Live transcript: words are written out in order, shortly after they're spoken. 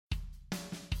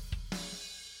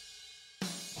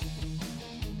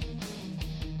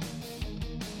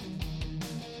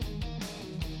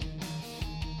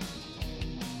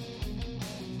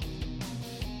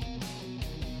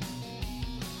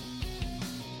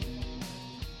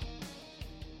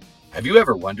Have you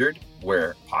ever wondered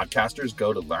where podcasters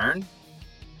go to learn?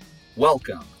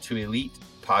 Welcome to Elite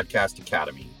Podcast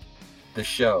Academy, the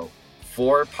show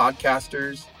for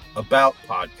podcasters, about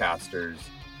podcasters,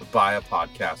 by a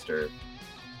podcaster.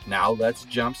 Now let's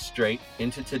jump straight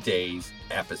into today's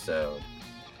episode.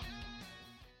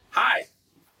 Hi,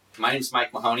 my name is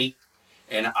Mike Mahoney,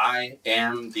 and I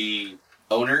am the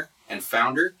owner and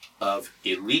founder of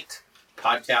Elite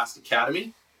Podcast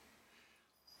Academy.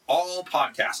 All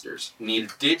podcasters need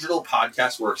a digital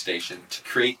podcast workstation to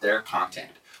create their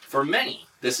content. For many,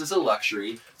 this is a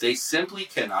luxury they simply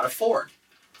cannot afford.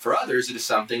 For others, it is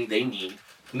something they need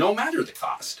no matter the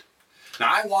cost.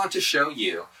 Now, I want to show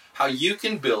you how you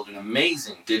can build an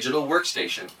amazing digital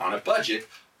workstation on a budget.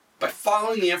 By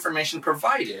following the information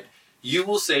provided, you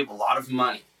will save a lot of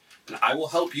money, and I will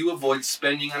help you avoid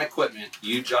spending on equipment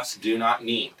you just do not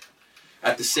need.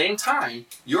 At the same time,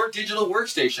 your digital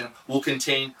workstation will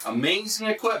contain amazing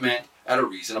equipment at a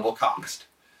reasonable cost.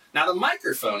 Now, the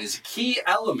microphone is a key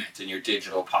element in your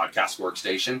digital podcast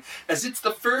workstation, as it's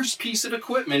the first piece of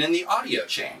equipment in the audio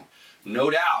chain. No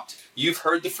doubt, you've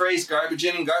heard the phrase garbage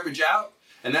in and garbage out,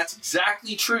 and that's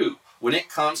exactly true when it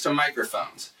comes to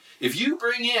microphones. If you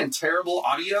bring in terrible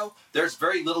audio, there's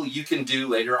very little you can do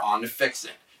later on to fix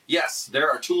it. Yes, there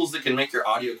are tools that can make your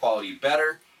audio quality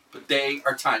better, but they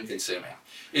are time consuming.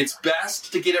 It's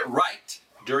best to get it right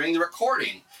during the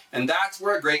recording, and that's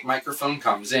where a great microphone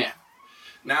comes in.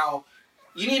 Now,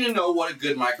 you need to know what a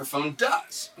good microphone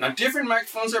does. Now, different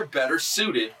microphones are better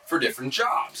suited for different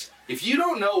jobs. If you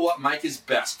don't know what mic is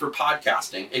best for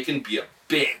podcasting, it can be a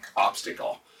big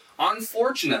obstacle.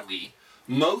 Unfortunately,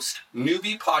 most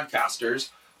newbie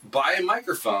podcasters buy a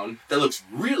microphone that looks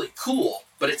really cool,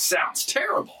 but it sounds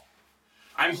terrible.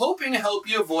 I'm hoping to help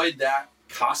you avoid that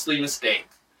costly mistake.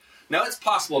 Now, it's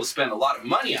possible to spend a lot of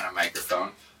money on a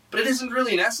microphone, but it isn't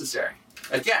really necessary.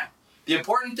 Again, the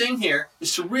important thing here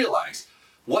is to realize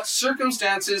what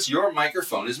circumstances your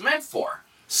microphone is meant for.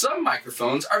 Some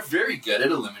microphones are very good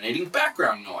at eliminating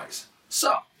background noise,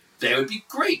 so they would be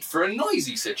great for a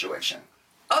noisy situation.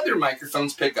 Other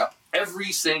microphones pick up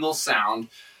every single sound,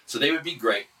 so they would be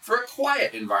great for a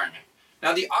quiet environment.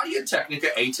 Now, the Audio-Technica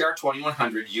ATR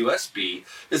 2100 USB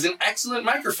is an excellent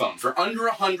microphone for under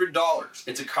 $100.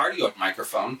 It's a cardioid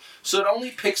microphone, so it only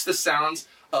picks the sounds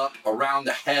up around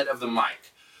the head of the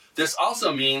mic. This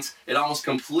also means it almost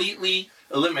completely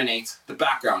eliminates the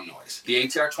background noise. The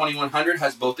ATR 2100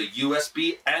 has both a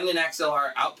USB and an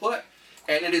XLR output,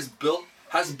 and it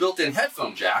has a built-in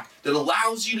headphone jack that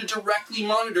allows you to directly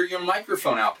monitor your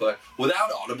microphone output without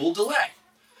audible delay.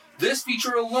 This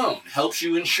feature alone helps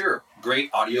you ensure great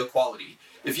audio quality.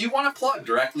 If you want to plug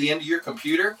directly into your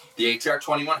computer, the ATR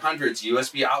 2100's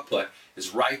USB output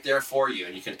is right there for you,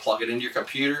 and you can plug it into your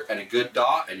computer and a good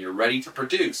DAW, and you're ready to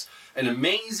produce an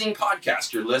amazing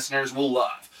podcast your listeners will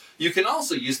love. You can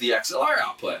also use the XLR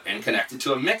output and connect it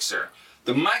to a mixer.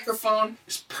 The microphone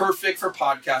is perfect for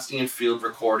podcasting and field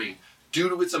recording. Due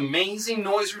to its amazing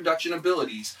noise reduction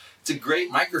abilities, it's a great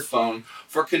microphone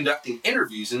for conducting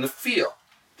interviews in the field.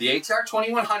 The ATR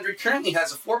 2100 currently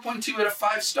has a 4.2 out of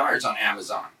 5 stars on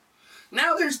Amazon.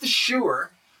 Now there's the Shure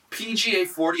PGA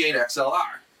 48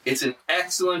 XLR. It's an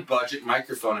excellent budget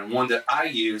microphone and one that I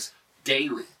use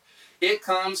daily. It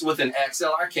comes with an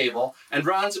XLR cable and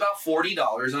runs about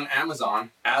 $40 on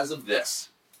Amazon as of this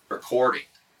recording.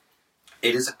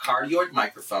 It is a cardioid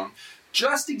microphone,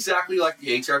 just exactly like the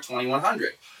ATR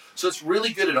 2100. So it's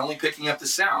really good at only picking up the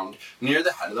sound near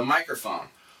the head of the microphone.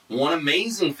 One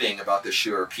amazing thing about the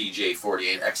Shure PGA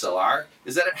 48 XLR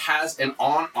is that it has an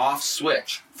on-off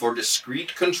switch for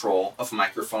discrete control of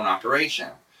microphone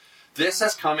operation. This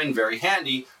has come in very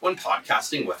handy when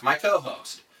podcasting with my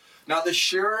co-host. Now, the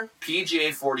Shure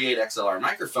PGA 48 XLR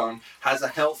microphone has a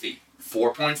healthy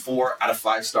 4.4 out of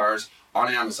 5 stars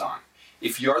on Amazon.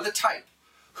 If you're the type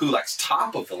who likes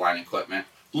top-of-the-line equipment,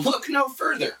 look no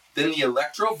further than the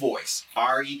Electro Voice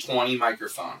RE20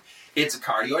 microphone. It's a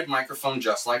cardioid microphone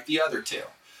just like the other two.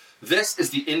 This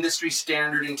is the industry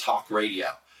standard in talk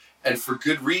radio, and for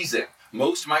good reason.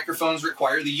 Most microphones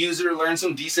require the user to learn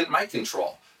some decent mic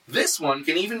control. This one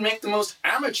can even make the most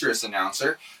amateurist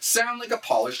announcer sound like a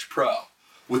polished pro.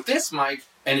 With this mic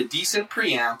and a decent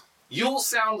preamp, you'll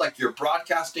sound like you're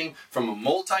broadcasting from a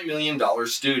multi-million-dollar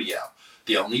studio.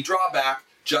 The only drawback,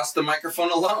 just the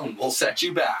microphone alone will set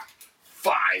you back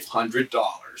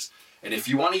 $500. And if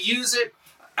you want to use it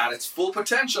at its full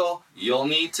potential, you'll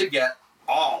need to get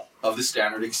all of the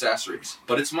standard accessories.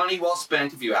 But it's money well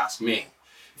spent if you ask me.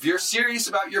 If you're serious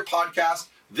about your podcast,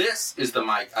 this is the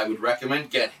mic I would recommend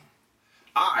getting.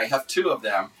 I have 2 of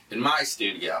them in my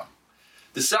studio.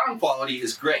 The sound quality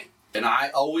is great, and I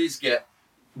always get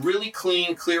really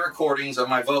clean, clear recordings of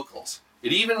my vocals.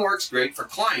 It even works great for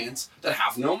clients that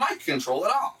have no mic control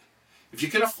at all. If you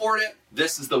can afford it,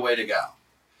 this is the way to go.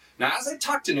 Now, as I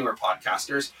talk to newer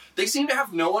podcasters, they seem to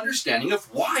have no understanding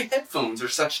of why headphones are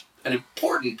such an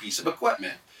important piece of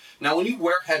equipment. Now, when you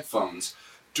wear headphones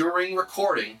during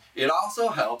recording, it also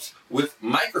helps with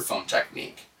microphone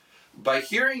technique. By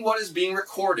hearing what is being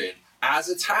recorded as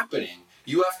it's happening,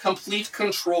 you have complete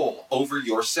control over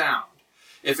your sound.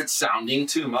 If it's sounding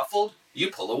too muffled,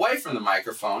 you pull away from the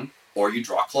microphone or you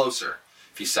draw closer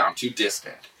if you sound too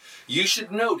distant. You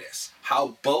should notice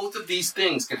how both of these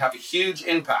things can have a huge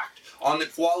impact on the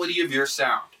quality of your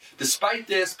sound. Despite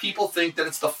this, people think that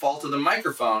it's the fault of the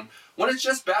microphone when it's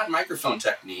just bad microphone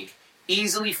technique,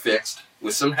 easily fixed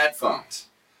with some headphones.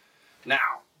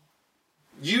 Now,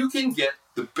 you can get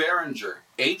the Behringer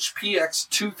HPX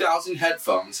 2000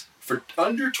 headphones for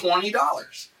under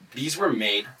 $20. These were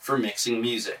made for mixing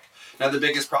music. Now, the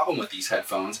biggest problem with these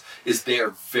headphones is they are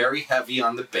very heavy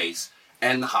on the bass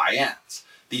and the high ends.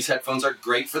 These headphones are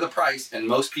great for the price, and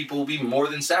most people will be more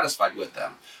than satisfied with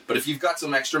them. But if you've got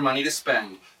some extra money to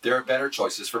spend, there are better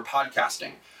choices for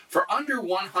podcasting. For under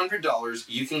 $100,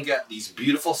 you can get these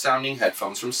beautiful sounding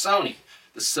headphones from Sony,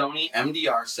 the Sony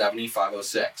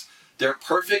MDR7506. They're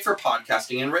perfect for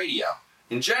podcasting and radio.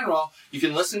 In general, you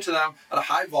can listen to them at a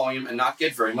high volume and not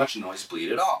get very much noise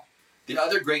bleed at all. The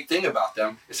other great thing about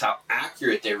them is how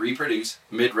accurate they reproduce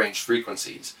mid-range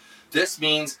frequencies. This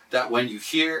means that when you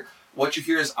hear, what you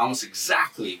hear is almost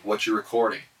exactly what you're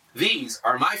recording. These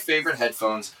are my favorite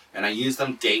headphones, and I use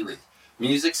them daily.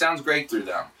 Music sounds great through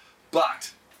them,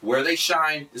 but where they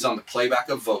shine is on the playback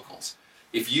of vocals.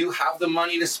 If you have the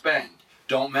money to spend,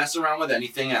 don't mess around with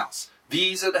anything else.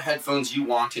 These are the headphones you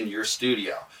want in your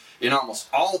studio. In almost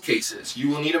all cases, you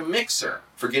will need a mixer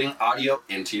for getting audio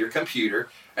into your computer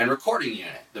and recording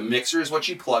unit. The mixer is what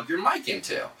you plug your mic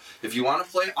into. If you want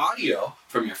to play audio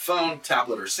from your phone,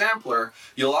 tablet, or sampler,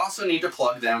 you'll also need to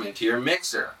plug them into your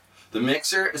mixer. The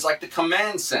mixer is like the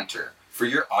command center for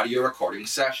your audio recording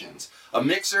sessions. A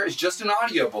mixer is just an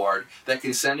audio board that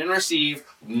can send and receive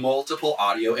multiple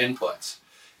audio inputs.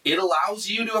 It allows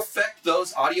you to affect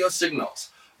those audio signals.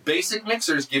 Basic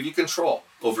mixers give you control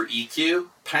over EQ,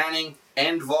 panning,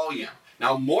 and volume.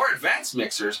 Now, more advanced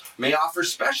mixers may offer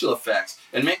special effects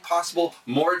and make possible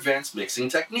more advanced mixing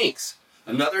techniques.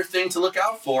 Another thing to look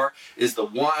out for is the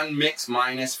one mix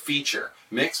minus feature.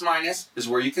 Mix minus is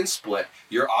where you can split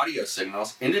your audio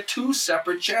signals into two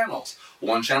separate channels.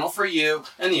 One channel for you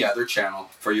and the other channel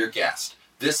for your guest.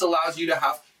 This allows you to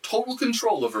have total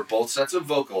control over both sets of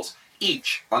vocals,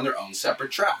 each on their own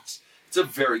separate tracks. It's a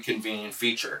very convenient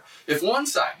feature. If one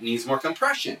side needs more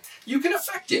compression, you can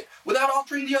affect it without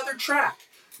altering the other track.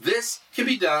 This can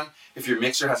be done if your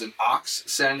mixer has an aux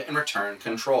send and return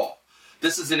control.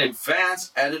 This is an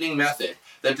advanced editing method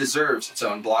that deserves its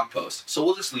own blog post, so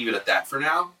we'll just leave it at that for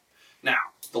now. Now,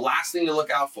 the last thing to look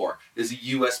out for is a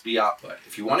USB output.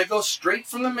 If you want to go straight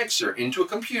from the mixer into a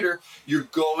computer, you're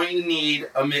going to need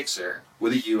a mixer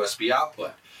with a USB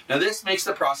output. Now, this makes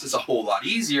the process a whole lot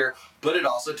easier, but it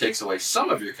also takes away some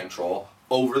of your control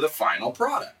over the final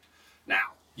product.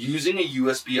 Now, using a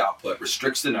USB output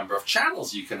restricts the number of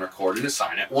channels you can record and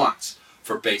assign at once.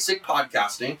 For basic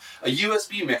podcasting, a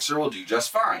USB mixer will do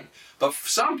just fine, but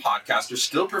some podcasters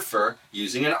still prefer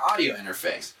using an audio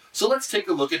interface. So let's take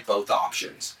a look at both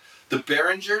options. The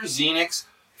Behringer Xenix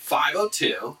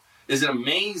 502 is an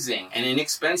amazing and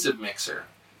inexpensive mixer.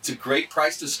 It's a great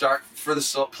place to start for a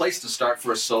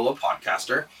solo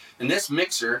podcaster, and this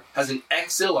mixer has an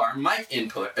XLR mic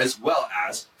input as well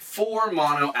as 4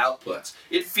 mono outputs.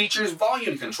 It features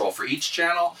volume control for each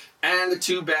channel and a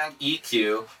 2-band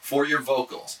EQ for your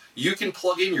vocals. You can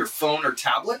plug in your phone or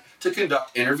tablet to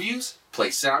conduct interviews,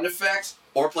 play sound effects,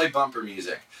 or play bumper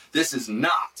music. This is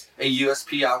not a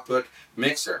USB output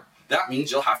mixer. That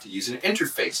means you'll have to use an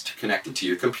interface to connect it to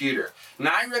your computer.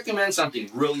 Now, I recommend something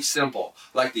really simple,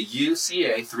 like the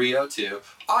UCA 302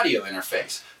 audio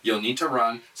interface. You'll need to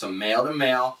run some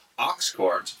male-to-male aux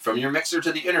cords from your mixer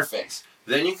to the interface.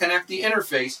 Then you connect the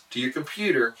interface to your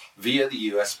computer via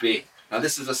the USB. Now,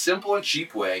 this is a simple and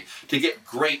cheap way to get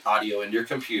great audio into your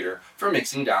computer for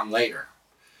mixing down later.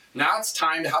 Now it's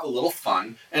time to have a little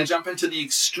fun and jump into the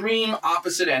extreme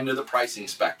opposite end of the pricing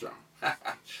spectrum.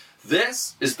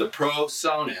 This is the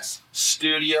PreSonus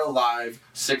Studio Live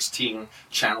 16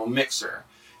 channel mixer.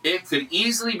 It could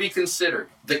easily be considered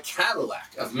the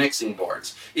Cadillac of mixing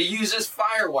boards. It uses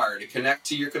FireWire to connect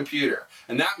to your computer,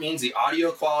 and that means the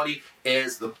audio quality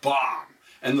is the bomb,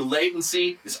 and the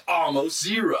latency is almost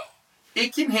zero.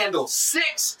 It can handle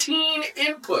 16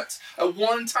 inputs at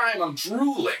one time. I'm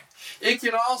drooling. It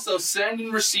can also send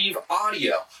and receive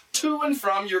audio to and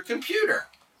from your computer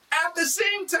at the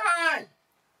same time.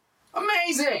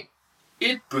 Amazing!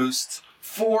 It boosts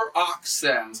 4 aux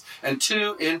sends and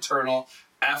 2 internal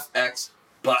FX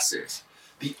buses.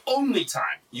 The only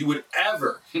time you would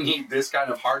ever need this kind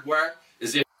of hardware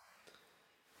is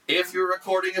if you're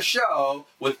recording a show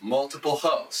with multiple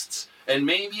hosts and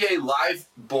maybe a live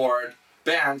board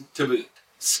band to boot.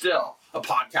 Still, a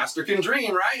podcaster can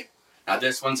dream, right? Now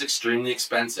this one's extremely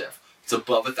expensive. It's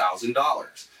above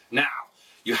 $1,000. Now,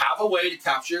 you have a way to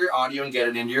capture your audio and get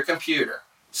it into your computer.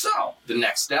 So, the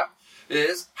next step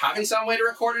is having some way to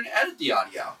record and edit the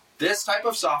audio. This type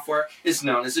of software is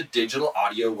known as a digital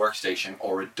audio workstation,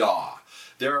 or a DAW.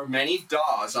 There are many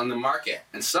DAWs on the market,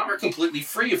 and some are completely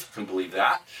free if you can believe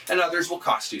that, and others will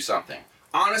cost you something.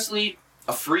 Honestly,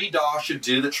 a free DAW should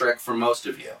do the trick for most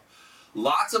of you.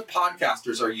 Lots of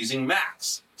podcasters are using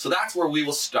Macs, so that's where we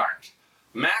will start.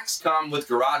 Macs come with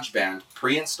GarageBand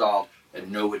pre-installed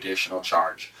and no additional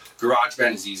charge.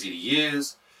 GarageBand is easy to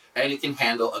use, and it can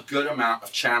handle a good amount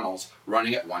of channels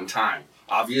running at one time.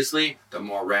 Obviously, the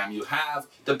more RAM you have,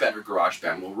 the better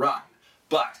GarageBand will run.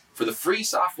 But for the free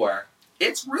software,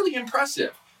 it's really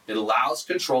impressive. It allows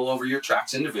control over your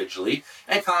tracks individually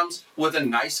and comes with a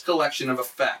nice collection of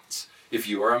effects. If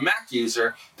you are a Mac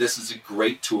user, this is a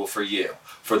great tool for you.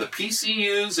 For the PC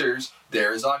users,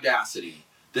 there is Audacity.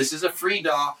 This is a free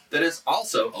DAW that is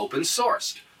also open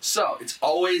sourced. So it's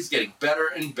always getting better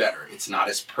and better. It's not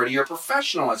as pretty or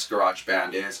professional as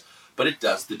GarageBand is, but it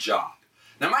does the job.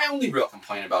 Now my only real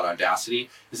complaint about Audacity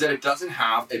is that it doesn't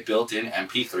have a built-in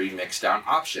MP3 mixdown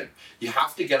option. You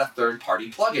have to get a third-party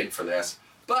plugin for this,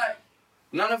 but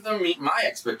none of them meet my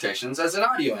expectations as an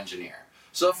audio engineer.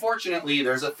 So fortunately,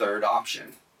 there's a third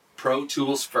option, Pro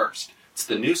Tools First. It's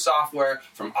the new software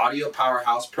from Audio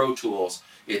Powerhouse Pro Tools.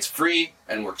 It's free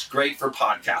and works great for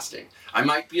podcasting. I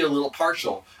might be a little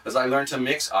partial as I learned to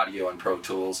mix audio in Pro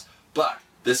Tools, but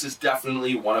this is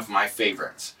definitely one of my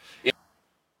favorites.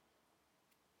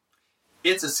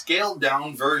 It's a scaled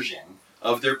down version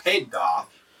of their paid DAW,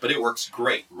 but it works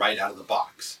great right out of the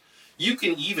box. You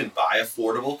can even buy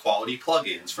affordable quality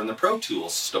plugins from the Pro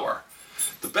Tools store.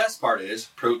 The best part is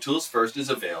Pro Tools First is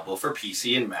available for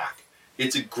PC and Mac.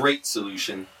 It's a great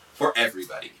solution for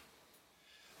everybody.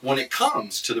 When it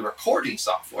comes to the recording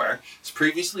software, as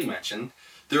previously mentioned,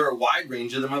 there are a wide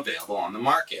range of them available on the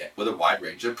market with a wide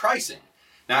range of pricing.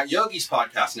 Now at Yogi's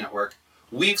Podcast Network,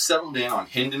 we've settled in on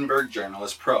Hindenburg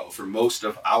Journalist Pro for most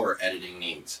of our editing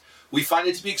needs. We find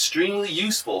it to be extremely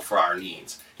useful for our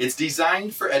needs. It's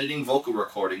designed for editing vocal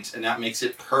recordings, and that makes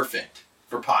it perfect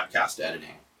for podcast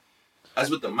editing. As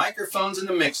with the microphones and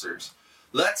the mixers,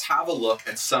 let's have a look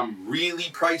at some really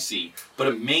pricey but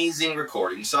amazing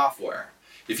recording software.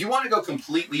 If you want to go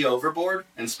completely overboard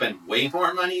and spend way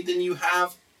more money than you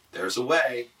have, there's a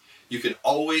way. You can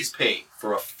always pay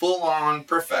for a full-on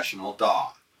professional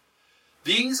DAW.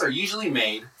 These are usually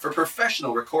made for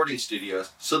professional recording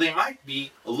studios, so they might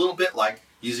be a little bit like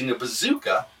using a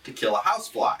bazooka to kill a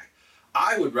housefly.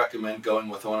 I would recommend going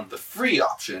with one of the free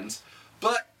options,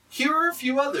 but here are a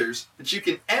few others that you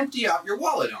can empty out your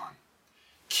wallet on.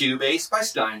 Cubase by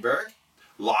Steinberg,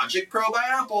 Logic Pro by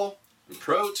Apple, and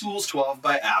Pro Tools 12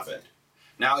 by Avid.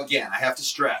 Now again, I have to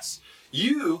stress,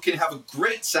 you can have a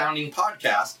great sounding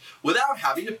podcast without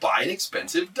having to buy an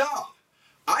expensive DAW.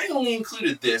 I only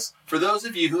included this for those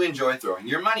of you who enjoy throwing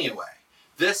your money away.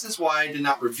 This is why I did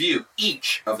not review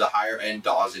each of the higher end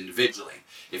DAWs individually.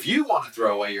 If you want to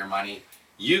throw away your money,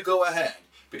 you go ahead,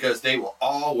 because they will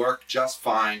all work just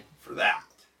fine for that.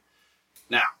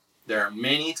 Now, there are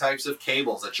many types of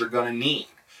cables that you're going to need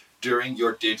during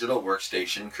your digital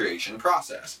workstation creation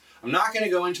process. I'm not going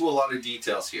to go into a lot of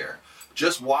details here.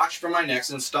 Just watch for my next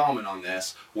installment on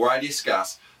this, where I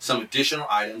discuss some additional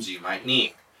items you might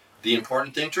need. The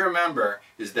important thing to remember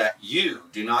is that you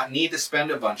do not need to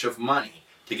spend a bunch of money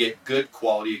to get good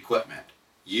quality equipment.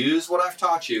 Use what I've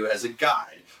taught you as a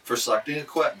guide for selecting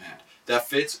equipment that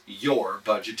fits your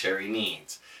budgetary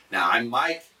needs. Now, I'm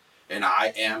Mike, and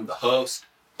I am the host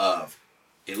of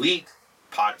Elite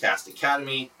Podcast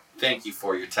Academy. Thank you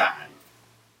for your time.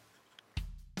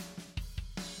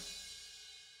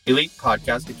 Elite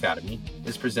Podcast Academy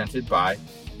is presented by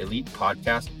Elite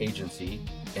Podcast Agency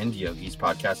and Yogi's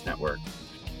Podcast Network.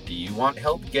 Do you want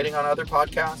help getting on other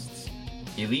podcasts?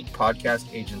 Elite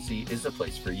Podcast Agency is the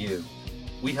place for you.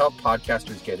 We help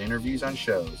podcasters get interviews on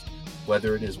shows,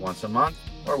 whether it is once a month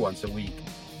or once a week.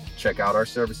 Check out our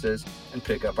services and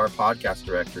pick up our podcast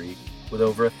directory with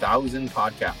over 1,000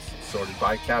 podcasts sorted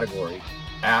by category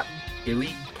at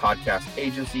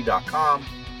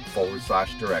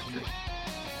elitepodcastagency.com/directory.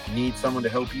 Need someone to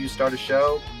help you start a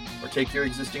show? or take your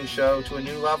existing show to a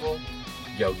new level?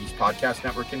 Yogi's Podcast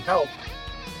Network can help.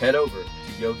 Head over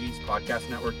to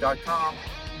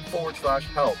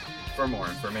yogispodcastnetwork.com/help for more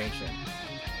information.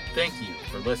 Thank you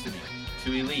for listening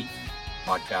to Elite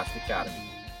Podcast Academy.